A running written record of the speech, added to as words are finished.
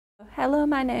Hello,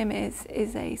 my name is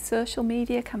a social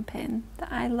media campaign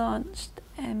that I launched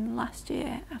last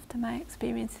year after my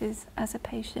experiences as a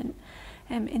patient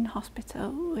in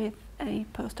hospital with a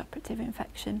post-operative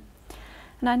infection.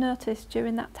 And I noticed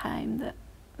during that time that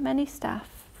many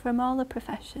staff from all the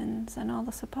professions and all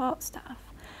the support staff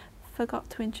forgot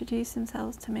to introduce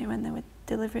themselves to me when they were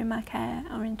delivering my care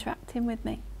or interacting with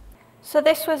me. So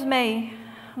this was me.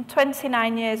 I'm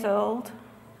 29 years old.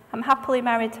 I'm happily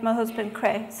married to my husband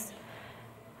Chris.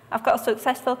 I've got a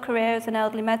successful career as an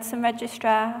elderly medicine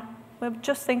registrar. We're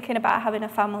just thinking about having a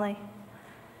family.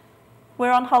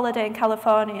 We're on holiday in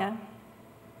California.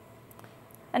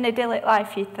 An idyllic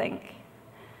life, you'd think.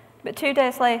 But 2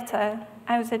 days later,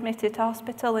 I was admitted to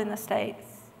hospital in the States,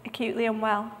 acutely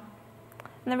unwell.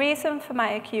 And the reason for my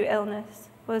acute illness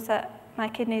was that my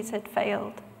kidneys had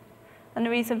failed. And the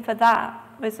reason for that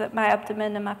was that my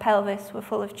abdomen and my pelvis were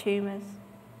full of tumours.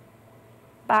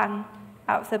 Bang,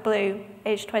 out of the blue,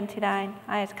 age 29,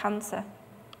 I had cancer.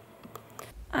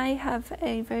 I have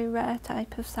a very rare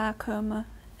type of sarcoma.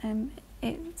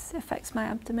 It affects my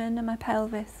abdomen and my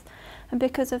pelvis, and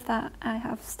because of that I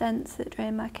have stents that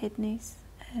drain my kidneys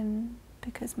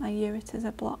because my ureters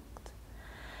are blocked.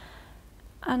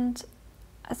 And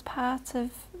as part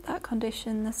of that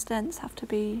condition, the stents have to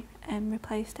be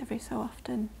replaced every so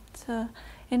often. So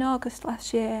in August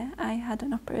last year I had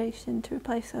an operation to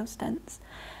replace those stents,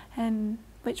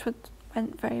 which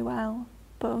went very well,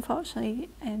 but unfortunately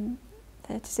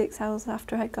 36 hours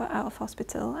after I got out of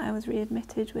hospital I was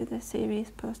readmitted with a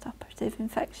serious post-operative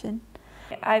infection.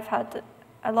 I've had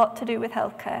a lot to do with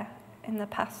healthcare in the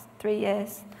past 3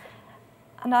 years,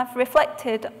 and I've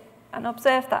reflected and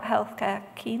observed that healthcare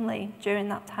keenly during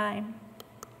that time.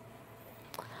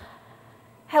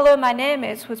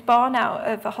 Hellomynameis was born out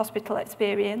of a hospital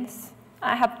experience.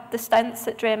 I had the stents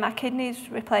that drain my kidneys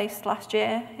replaced last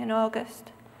year in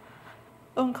August.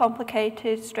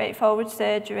 Uncomplicated, straightforward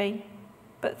surgery,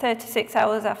 but 36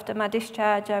 hours after my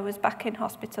discharge I was back in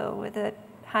hospital with a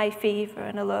high fever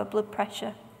and a low blood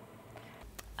pressure.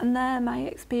 And there my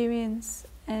experience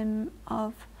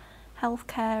of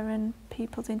healthcare and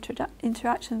people's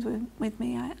interactions with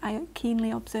me I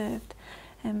keenly observed.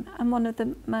 And one of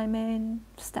my main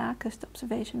starkest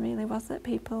observation really was that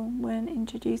people weren't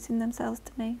introducing themselves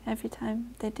to me every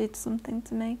time they did something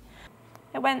to me.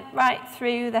 It went right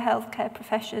through the healthcare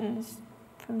professions,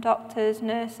 from doctors,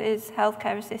 nurses,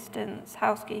 healthcare assistants,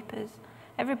 housekeepers,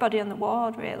 everybody on the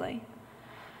ward really.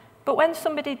 But when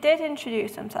somebody did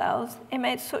introduce themselves, it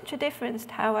made such a difference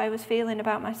to how I was feeling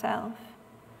about myself.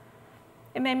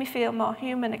 It made me feel more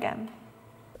human again.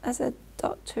 As a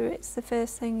doctor, it's the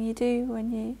first thing you do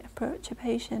when you approach a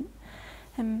patient.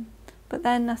 But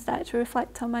then I started to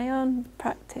reflect on my own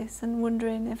practice and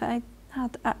wondering if I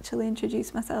had actually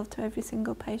introduced myself to every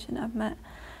single patient I've met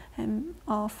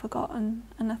or forgotten.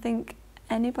 And I think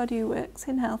anybody who works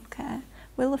in healthcare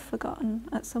will have forgotten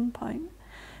at some point.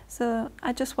 So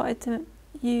I just wanted to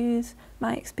use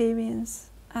my experience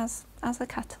as a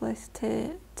catalyst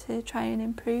to try and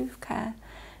improve care.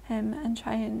 And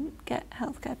try and get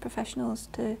healthcare professionals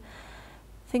to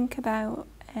think about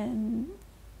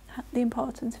the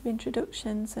importance of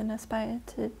introductions and aspire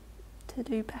to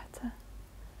do better.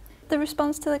 The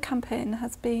response to the campaign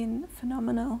has been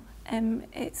phenomenal.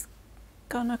 It's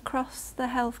gone across the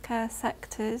healthcare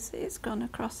sectors, it's gone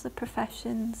across the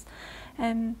professions.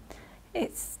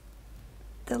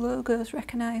 The logo's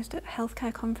recognised at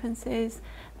healthcare conferences.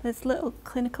 There's little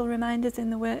clinical reminders in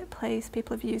the workplace.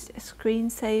 People have used it as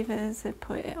screensavers, they've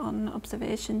put it on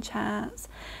observation charts,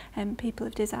 and people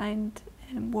have designed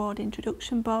ward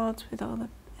introduction boards with all the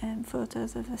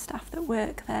photos of the staff that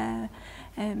work there.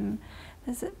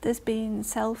 There's been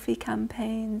selfie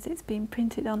campaigns, it's been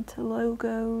printed onto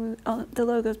the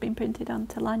logo's been printed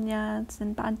onto lanyards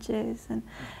and badges,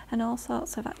 and all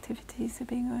sorts of activities have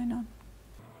been going on.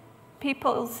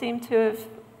 People seem to have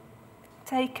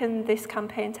taken this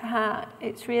campaign to heart.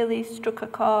 It's really struck a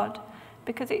chord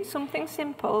because it's something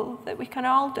simple that we can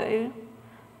all do,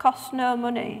 costs no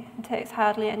money and takes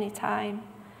hardly any time,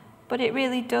 but it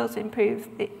really does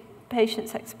improve the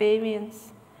patient's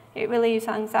experience. It relieves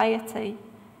anxiety,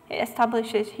 it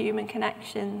establishes human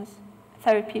connections,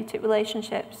 therapeutic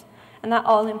relationships, and that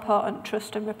all-important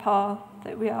trust and rapport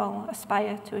that we all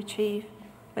aspire to achieve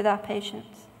with our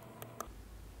patients.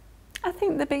 I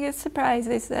think the biggest surprise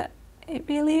is that it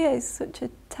really is such a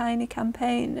tiny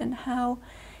campaign and how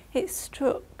it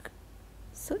struck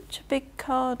such a big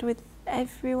chord with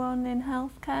everyone in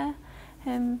healthcare.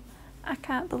 I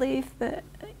can't believe that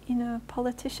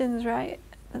politicians write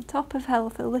the top of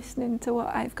health are listening to what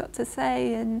I've got to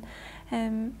say, and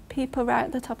people right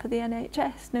at the top of the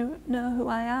NHS know who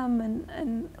I am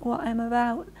and what I'm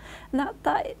about. And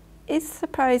that is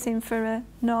surprising for a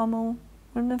normal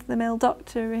run-of-the-mill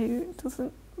doctor who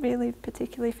doesn't really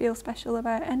particularly feel special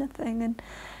about anything.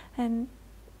 And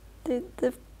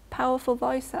the powerful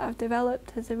voice that I've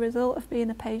developed as a result of being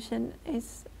a patient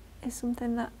is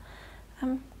something that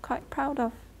I'm quite proud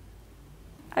of.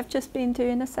 I've just been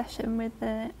doing a session with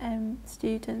the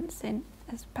students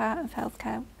as part of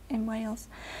healthcare in Wales,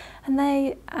 and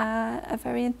they are a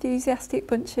very enthusiastic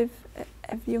bunch of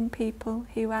young people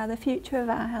who are the future of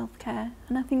our healthcare.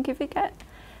 And I think if we get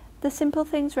the simple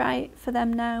things right for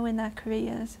them now in their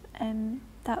careers,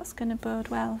 that's going to bode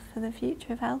well for the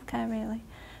future of healthcare, really.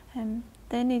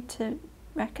 They need to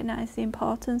recognise the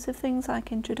importance of things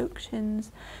like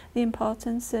introductions, the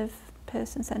importance of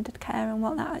person-centred care and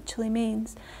what that actually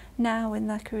means now in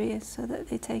their careers, so that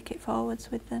they take it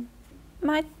forwards with them.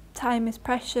 My time is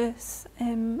precious.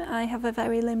 I have a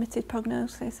very limited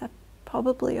prognosis. I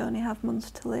probably only have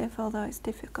months to live, although it's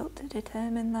difficult to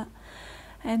determine that.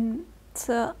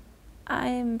 So I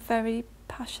am very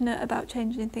passionate about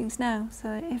changing things now,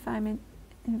 so if I'm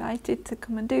invited to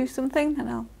come and do something, then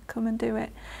I'll come and do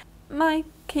it. My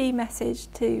key message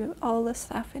to all the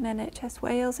staff in NHS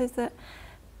Wales is that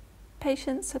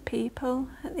patients are people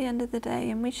at the end of the day,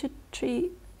 and we should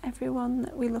treat everyone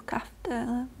that we look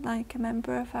after like a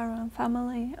member of our own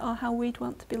family, or how we'd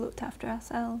want to be looked after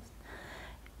ourselves.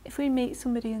 If we meet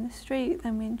somebody in the street,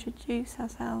 then we introduce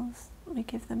ourselves, we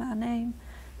give them our name.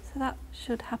 So that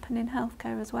should happen in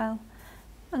healthcare as well.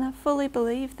 And I fully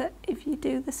believe that if you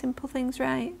do the simple things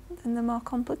right, then the more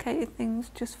complicated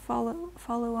things just follow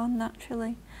on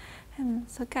naturally.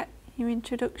 So get your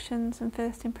introductions and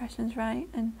first impressions right,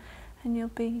 and you'll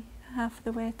be half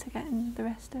the way to getting the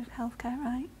rest of healthcare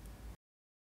right.